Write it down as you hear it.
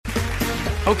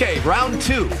Okay, round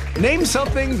two. Name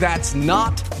something that's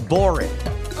not boring.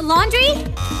 A laundry?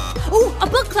 Ooh, a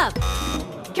book club.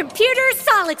 Computer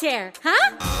solitaire,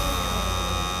 huh?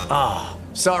 Ah,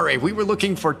 sorry, we were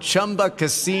looking for Chumba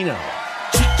Casino.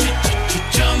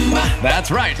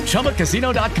 That's right,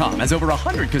 ChumbaCasino.com has over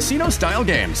 100 casino-style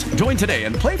games. Join today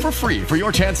and play for free for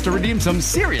your chance to redeem some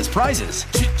serious prizes.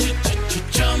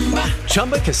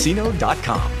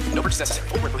 ChumbaCasino.com. No purchase necessary.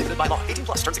 Void where prohibited by law. 18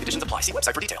 plus. Terms and conditions apply. See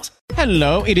website for details.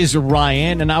 Hello, it is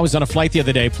Ryan, and I was on a flight the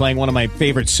other day playing one of my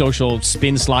favorite social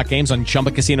spin slot games on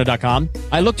ChumbaCasino.com.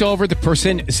 I looked over at the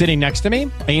person sitting next to me,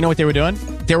 and you know what they were doing?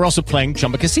 They were also playing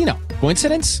Chumba Casino.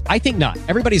 Coincidence? I think not.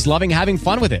 Everybody's loving having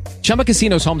fun with it. Chumba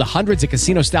Casino is home to hundreds of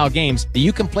casino-style games that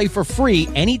you can play for free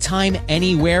anytime,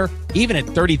 anywhere, even at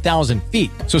 30,000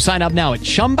 feet. So sign up now at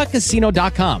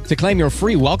ChumbaCasino.com to claim your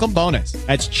free welcome bonus.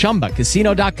 That's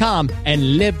ChumbaCasino.com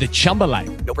and live the Chumba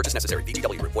life. No purchase necessary.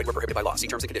 VGW. Void where prohibited by law. See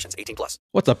terms and conditions. 18 plus.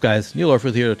 What's up, guys? Neil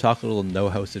Orford here to talk a little No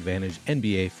House Advantage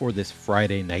NBA for this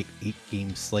Friday night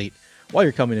 8-game slate. While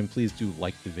you're coming in, please do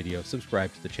like the video,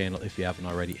 subscribe to the channel if you haven't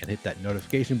already, and hit that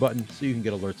notification button so you can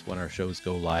get alerts when our shows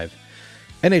go live.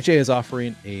 NHA is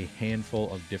offering a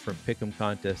handful of different pick'em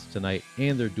contests tonight,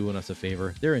 and they're doing us a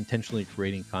favor. They're intentionally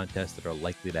creating contests that are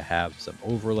likely to have some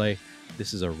overlay.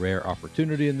 This is a rare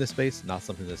opportunity in this space, not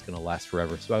something that's going to last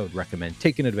forever, so I would recommend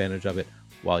taking advantage of it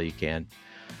while you can.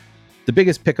 The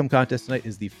biggest pick'em contest tonight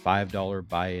is the $5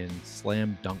 buy-in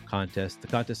slam dunk contest. The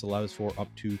contest allows for up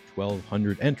to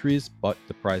 1,200 entries, but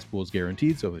the prize pool is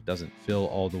guaranteed, so if it doesn't fill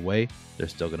all the way, they're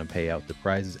still going to pay out the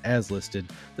prizes as listed.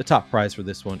 The top prize for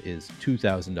this one is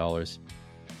 $2,000.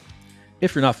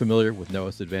 If you're not familiar with No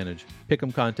House Advantage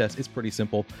pick'em contest, it's pretty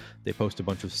simple. They post a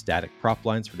bunch of static prop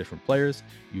lines for different players.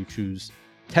 You choose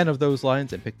 10 of those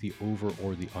lines and pick the over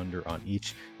or the under on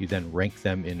each. You then rank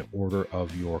them in order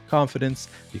of your confidence,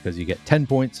 because you get 10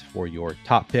 points for your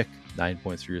top pick, 9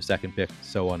 points for your second pick,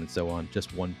 so on and so on.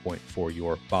 Just 1 point for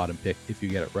your bottom pick if you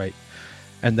get it right.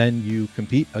 And then you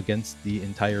compete against the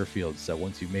entire field. So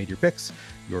once you've made your picks,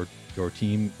 your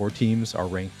team or teams are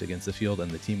ranked against the field,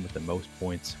 and the team with the most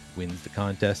points wins the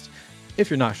contest. If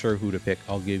you're not sure who to pick,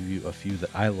 I'll give you a few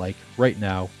that I like right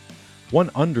now. One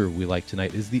under we like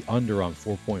tonight is the under on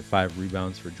 4.5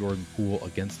 rebounds for Jordan Poole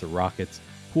against the Rockets.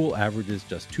 Poole averages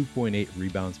just 2.8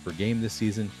 rebounds per game this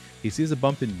season. He sees a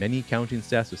bump in many counting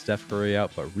stats with Steph Curry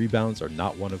out, but rebounds are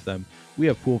not one of them. We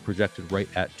have Poole projected right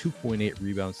at 2.8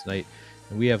 rebounds tonight,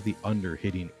 and we have the under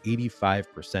hitting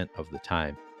 85% of the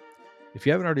time. If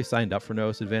you haven't already signed up for No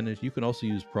House Advantage, you can also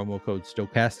use promo code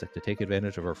STOCHASTIC to take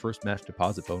advantage of our first match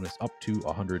deposit bonus up to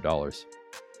 $100.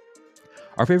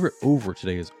 Our favorite over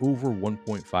today is over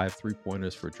 1.5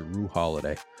 three-pointers for Jrue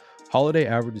Holiday. Holiday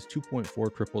averages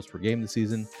 2.4 triples per game this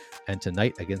season, and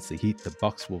tonight against the Heat, the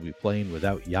Bucks will be playing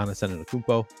without Giannis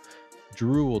Antetokounmpo.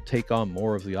 Jrue will take on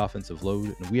more of the offensive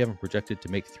load, and we have him projected to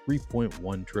make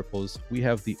 3.1 triples. We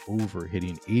have the over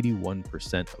hitting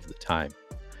 81% of the time.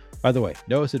 By the way,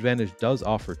 No House Advantage does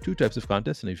offer two types of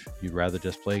contests, and if you'd rather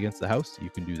just play against the house, you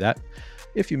can do that.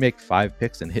 If you make 5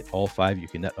 picks and hit all 5, you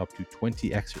can net up to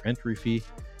 20x your entry fee.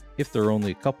 If there are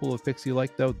only a couple of picks you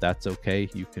like, though, that's okay.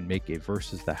 You can make a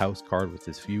versus the house card with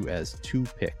as few as 2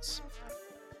 picks.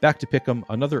 Back to pick'em,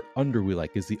 another under we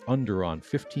like is the under on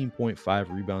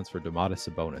 15.5 rebounds for Domantas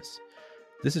Sabonis.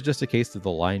 This is just a case of the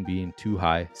line being too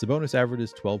high. Sabonis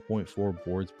averages 12.4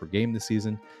 boards per game this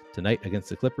season. Tonight against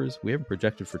the Clippers, we have him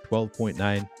projected for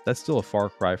 12.9. That's still a far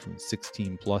cry from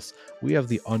 16 plus. We have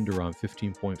the under on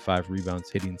 15.5 rebounds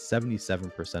hitting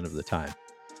 77% of the time.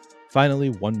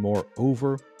 Finally, one more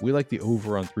over. We like the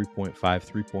over on 3.5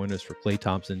 three-pointers for Klay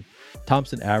Thompson.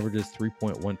 Thompson averages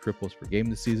 3.1 triples per game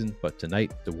this season, but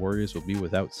tonight the Warriors will be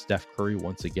without Steph Curry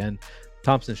once again.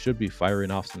 Thompson should be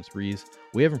firing off some threes.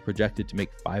 We have him projected to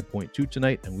make 5.2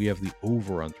 tonight, and we have the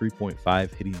over on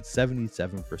 3.5 hitting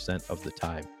 77% of the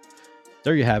time.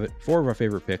 There you have it, 4 of our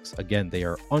favorite picks. Again, they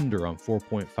are under on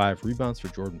 4.5 rebounds for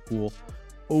Jordan Poole,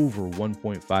 over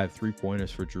 1.5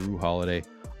 three-pointers for Jrue Holiday,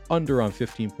 under on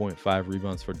 15.5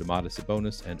 rebounds for Domantas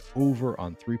Sabonis, and over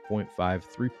on 3.5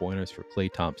 three-pointers for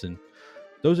Klay Thompson.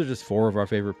 Those are just 4 of our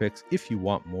favorite picks. If you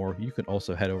want more, you can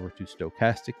also head over to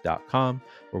Stokastic.com,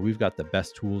 where we've got the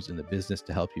best tools in the business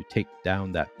to help you take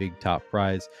down that big top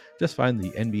prize. Just find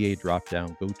the NBA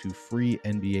dropdown, go to free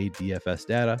NBA DFS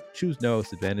data, choose No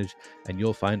House Advantage, and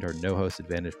you'll find our No House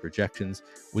Advantage projections.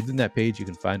 Within that page, you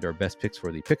can find our best picks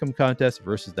for the Pick'em contest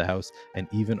versus the house, and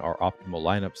even our optimal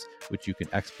lineups, which you can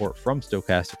export from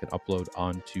Stokastic and upload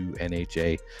onto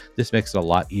NHA. This makes it a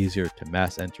lot easier to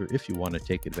mass enter if you want to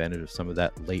take advantage of some of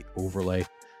that late overlay.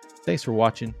 Thanks for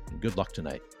watching, and good luck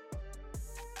tonight.